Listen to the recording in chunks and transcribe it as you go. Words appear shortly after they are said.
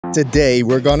Today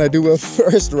we're gonna do a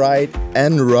first ride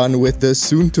and run with the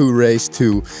Suunto Race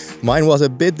 2. Mine was a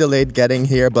bit delayed getting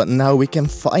here, but now we can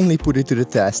finally put it to the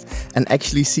test and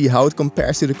actually see how it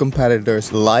compares to the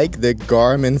competitors like the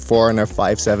Garmin Forerunner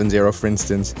 570 for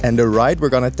instance. And the ride we're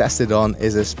gonna test it on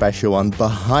is a special one.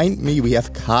 Behind me we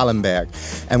have Kahlenberg,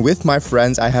 and with my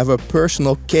friends I have a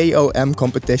personal KOM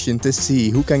competition to see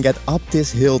who can get up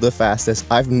this hill the fastest.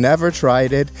 I've never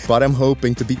tried it, but I'm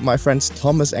hoping to beat my friends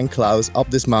Thomas and Klaus up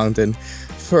this mountain.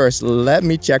 First, let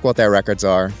me check what their records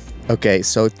are. Okay,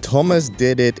 so Thomas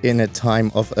did it in a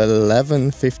time of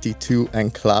 11:52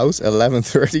 and Klaus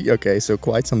 11:30. Okay, so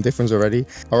quite some difference already.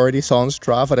 Already saw on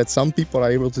Strava that some people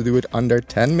are able to do it under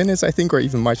 10 minutes, I think, or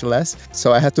even much less.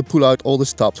 So I had to pull out all the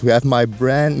stops. We have my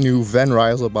brand new Van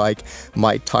Rysel bike,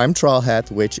 my time trial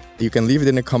hat, which you can leave it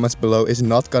in the comments below, is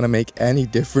not gonna make any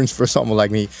difference for someone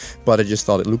like me, but I just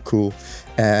thought it looked cool.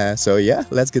 So yeah,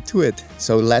 let's get to it.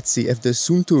 So let's see if the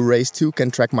Suunto Race 2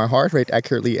 can track my heart rate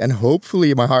accurately, and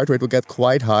hopefully my heart rate will get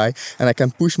quite high and I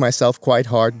can push myself quite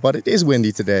hard, but it is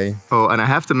windy today. Oh, and I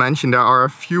have to mention there are a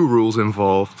few rules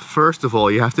involved. First of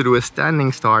all, you have to do a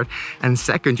standing start, and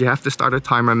second, you have to start a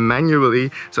timer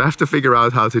manually. So I have to figure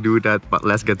out how to do that, but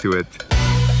let's get to it.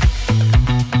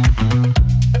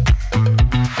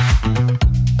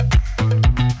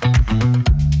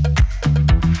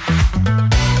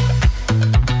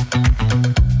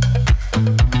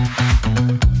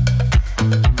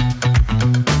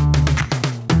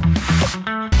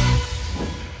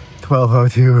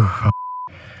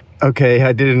 Okay,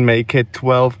 I didn't make it.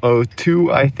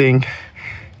 12:02, I think.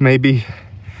 Maybe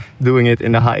doing it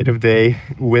in the height of day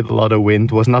with a lot of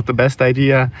wind was not the best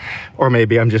idea, or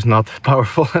maybe I'm just not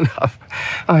powerful enough.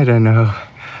 I don't know.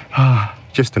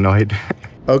 Just annoyed.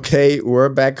 Okay, we're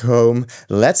back home.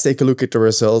 Let's take a look at the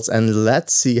results and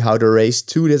let's see how the Race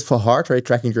 2 did for heart rate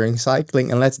tracking during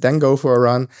cycling, and let's then go for a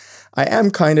run. I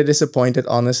am kind of disappointed,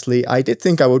 honestly. I did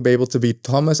think I would be able to beat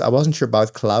Thomas. I wasn't sure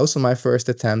about Klaus on my first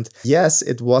attempt. Yes,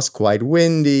 it was quite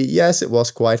windy. Yes, it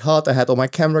was quite hot. I had all my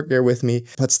camera gear with me,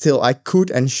 but still I could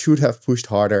and should have pushed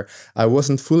harder. I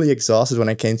wasn't fully exhausted when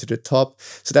I came to the top.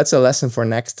 So that's a lesson for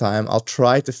next time. I'll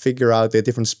try to figure out the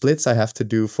different splits I have to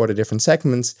do for the different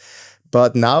segments.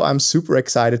 But now I'm super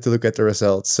excited to look at the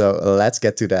results, so let's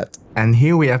get to that. And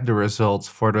here we have the results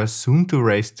for the Suunto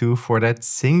Race 2 for that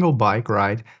single bike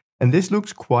ride. And this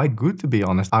looks quite good, to be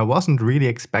honest. I wasn't really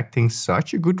expecting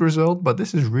such a good result, but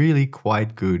this is really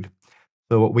quite good.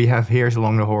 So what we have here is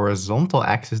along the horizontal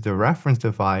axis the reference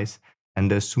device, and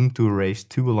the Suunto Race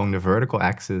 2 along the vertical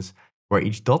axis, where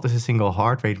each dot is a single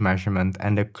heart rate measurement,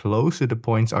 and the closer the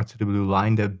points are to the blue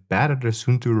line, the better the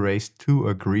Suunto Race 2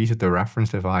 agrees with the reference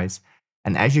device.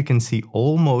 And as you can see,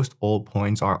 almost all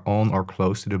points are on or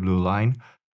close to the blue line.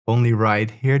 Only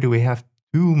right here do we have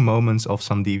 2 moments of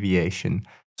some deviation.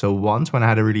 So once when I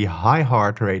had a really high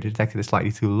heart rate, it detected a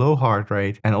slightly too low heart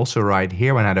rate. And also right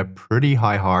here when I had a pretty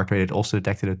high heart rate, it also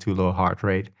detected a too low heart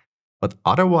rate. But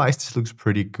otherwise this looks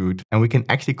pretty good. And we can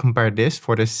actually compare this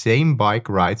for the same bike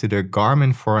ride to the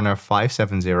Garmin Forerunner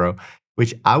 570,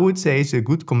 which I would say is a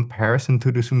good comparison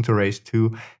to the Suunto Race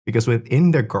 2, because within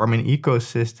the Garmin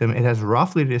ecosystem, it has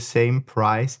roughly the same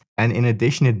price. And in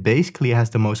addition, it basically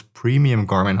has the most premium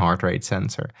Garmin heart rate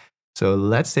sensor. So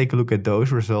let's take a look at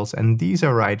those results, and these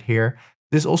are right here.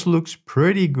 This also looks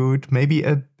pretty good, maybe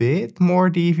a bit more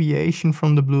deviation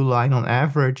from the blue line on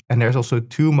average. And there's also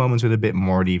 2 moments with a bit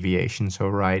more deviation, so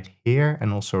right here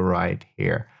and also right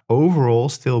here. Overall,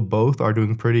 still both are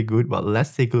doing pretty good, but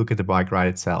let's take a look at the bike ride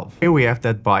itself. Here we have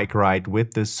that bike ride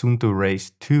with the Suunto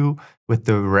Race 2, with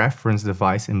the reference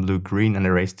device in blue-green and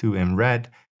the Race 2 in red.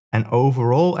 And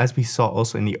overall, as we saw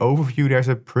also in the overview, there's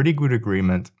a pretty good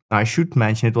agreement. Now, I should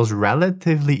mention it was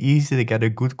relatively easy to get a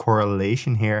good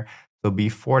correlation here. So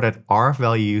before, that R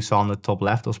value you saw on the top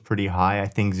left was pretty high, I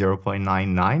think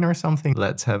 0.99 or something.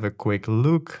 Let's have a quick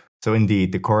look. So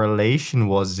indeed, the correlation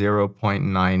was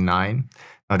 0.99.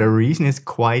 Now the reason it's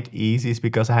quite easy is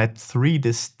because I had 3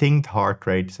 distinct heart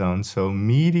rate zones. So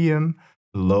medium,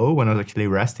 low when I was actually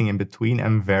resting in between,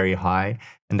 and very high.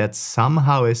 And that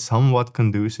somehow is somewhat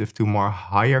conducive to more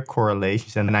higher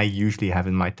correlations than I usually have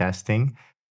in my testing.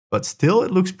 But still,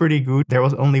 it looks pretty good. There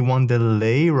was only 1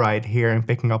 delay right here in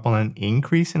picking up on an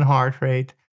increase in heart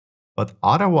rate. But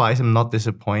otherwise, I'm not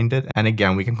disappointed. And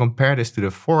again, we can compare this to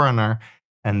the Forerunner,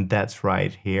 and that's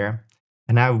right here.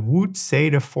 And I would say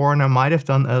the Forerunner might have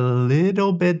done a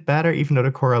little bit better, even though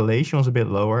the correlation was a bit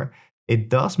lower. It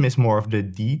does miss more of the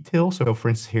details. So for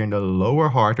instance, here in the lower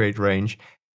heart rate range,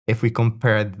 if we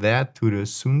compare that to the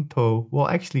Suunto, well,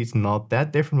 actually it's not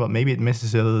that different, but maybe it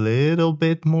misses a little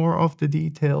bit more of the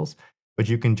details. but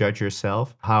you can judge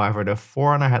yourself. However, the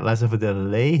Forerunner had less of a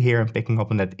delay here in picking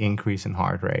up on that increase in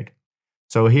heart rate.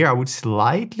 So here I would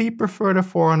slightly prefer the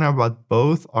Forerunner, but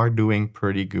both are doing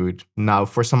pretty good. Now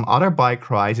for some other bike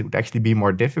rides, it would actually be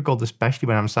more difficult, especially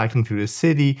when I'm cycling through the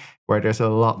city where there's a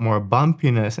lot more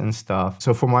bumpiness and stuff.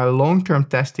 So for my long-term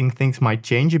testing, things might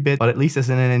change a bit, but at least as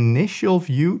an initial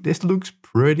view, this looks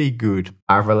pretty good.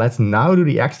 However, let's now do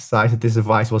the exercise that this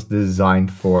device was designed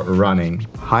for running.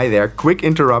 Hi there, quick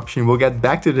interruption. We'll get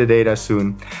back to the data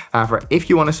soon. However, if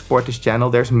you want to support this channel,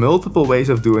 there's multiple ways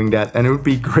of doing that, and it would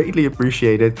be greatly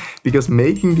appreciated because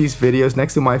making these videos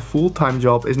next to my full-time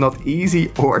job is not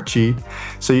easy or cheap.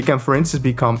 So you can, for instance,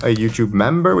 become a YouTube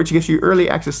member, which gives you early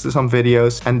access to some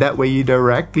videos, and that way you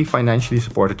directly financially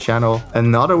support the channel.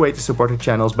 Another way to support the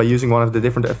channel is by using one of the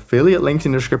different affiliate links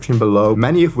in the description below,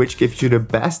 many of which gives you the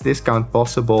best discount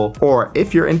possible. Or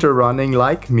if you're into running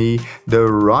like me, the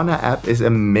Runner app is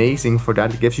amazing for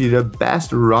that. It gives you the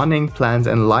best running plans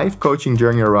and live coaching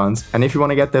during your runs. And if you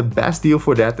want to get the best deal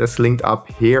for that, that's linked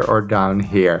up here or down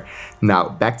here. Now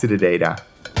back to the data.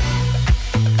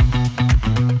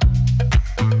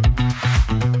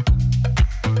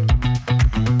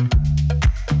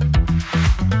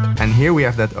 And here we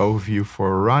have that overview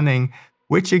for running,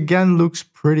 which again looks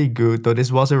pretty good, though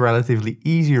this was a relatively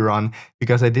easy run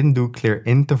because I didn't do clear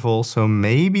intervals, so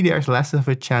maybe there's less of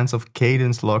a chance of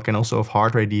cadence lock and also of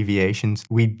heart rate deviations.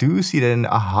 We do see that in the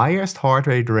highest heart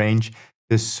rate range,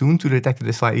 the Suunto detected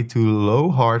a slightly too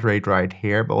low heart rate right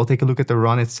here, but we'll take a look at the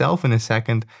run itself in a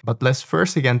second. But let's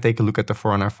first again take a look at the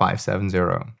Forerunner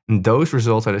 570. And those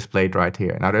results are displayed right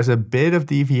here. Now there's a bit of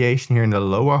deviation here in the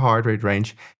lower heart rate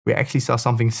range. We actually saw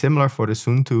something similar for the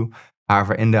Suunto.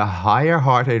 However, in the higher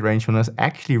heart rate range when I was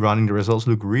actually running, the results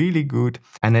look really good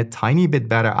and a tiny bit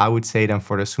better, I would say, than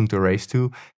for the Suunto Race 2,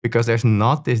 because there's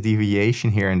not this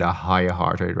deviation here in the higher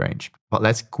heart rate range. But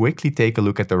let's quickly take a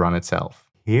look at the run itself.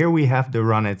 Here we have the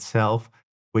run itself,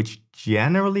 which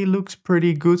generally looks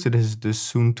pretty good. So this is the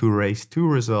Suunto Race 2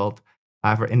 result.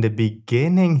 However, in the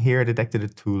beginning here, I detected a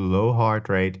too low heart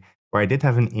rate, where I did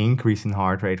have an increase in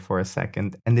heart rate for a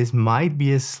second. And this might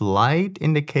be a slight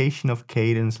indication of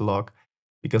cadence lock,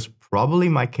 because probably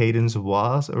my cadence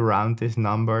was around this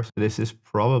number. So this is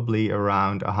probably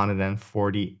around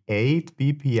 148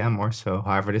 BPM or so.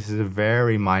 However, this is a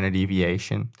very minor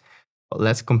deviation. But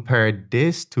let's compare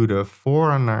this to the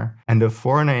Forerunner. And the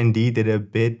Forerunner indeed did a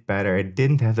bit better. It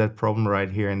didn't have that problem right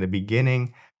here in the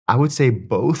beginning. I would say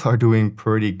both are doing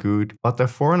pretty good, but the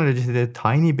Forerunner just did a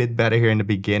tiny bit better here in the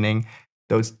beginning,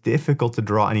 though it's difficult to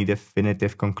draw any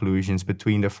definitive conclusions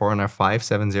between the Forerunner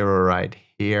 570 right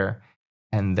here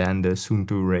and then the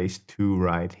Suunto Race 2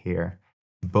 right here.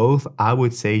 Both, I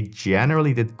would say,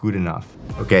 generally did good enough.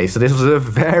 Okay, so this was a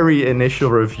very initial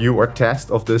review or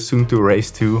test of the Suunto Race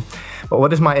 2. But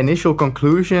what is my initial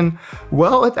conclusion?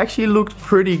 Well, it actually looked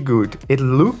pretty good. It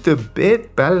looked a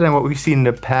bit better than what we've seen in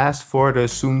the past for the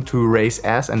Suunto Race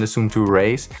S and the Suunto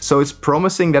Race. So it's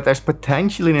promising that there's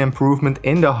potentially an improvement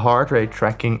in the heart rate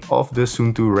tracking of the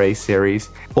Suunto Race series.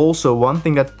 Also, one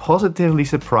thing that positively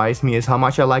surprised me is how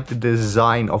much I like the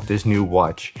design of this new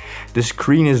watch. The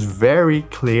screen is very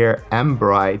clear and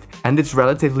bright, and it's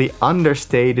relatively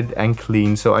understated and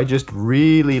clean, so I just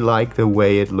really like the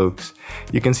way it looks.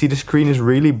 You can see the screen is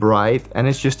really bright and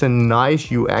it's just a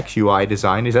nice UX UI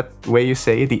design. Is that the way you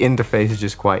say it? The interface is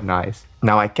just quite nice.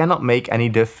 Now, I cannot make any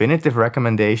definitive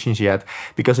recommendations yet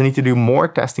because I need to do more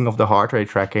testing of the heart rate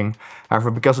tracking. However,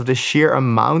 because of the sheer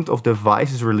amount of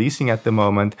devices releasing at the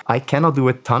moment, I cannot do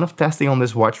a ton of testing on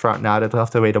this watch right now. That I'll have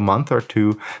to wait a month or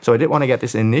two. So I did want to get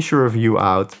this initial review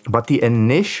out, but the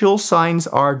initial signs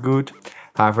are good.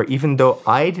 However, even though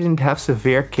I didn't have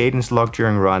severe cadence lock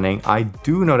during running, I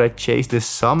do know that Chase the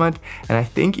Summit and I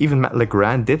think even Matt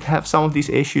Legrand did have some of these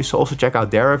issues, so also check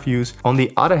out their reviews. On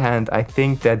the other hand, I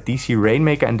think that DC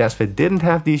Rainmaker and Desfit didn't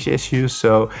have these issues,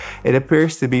 so it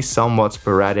appears to be somewhat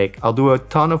sporadic. I'll do a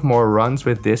ton of more runs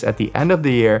with this at the end of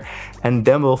the year and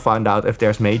then we'll find out if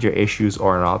there's major issues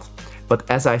or not. But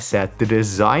as I said, the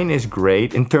design is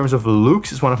great. In terms of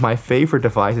looks, it's one of my favorite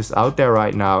devices out there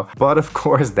right now. But of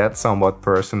course, that's somewhat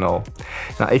personal.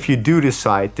 Now, if you do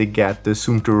decide to get the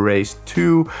Suunto Race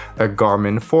 2, a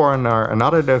Garmin Forerunner,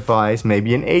 another device,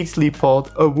 maybe an H-Sleep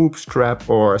pod, a Whoop strap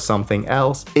or something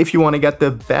else, if you want to get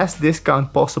the best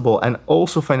discount possible and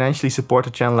also financially support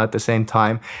the channel at the same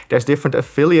time, there's different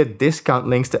affiliate discount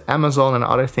links to Amazon and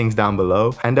other things down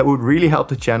below. And that would really help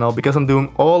the channel because I'm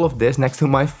doing all of this next to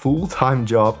my full-time full-time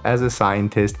job as a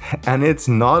scientist, and it's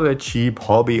not a cheap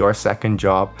hobby or second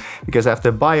job because I have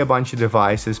to buy a bunch of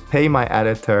devices, pay my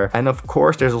editor, and of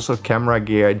course there's also camera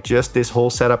gear. Just this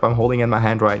whole setup I'm holding in my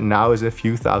hand right now is a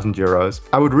few thousand euros.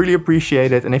 I would really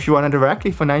appreciate it, and if you want to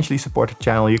directly financially support the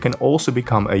channel, you can also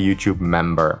become a YouTube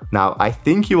member. Now, I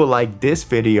think you will like this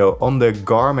video on the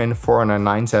Garmin Forerunner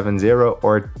 970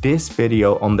 or this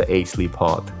video on the H-Sleep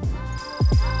Pod.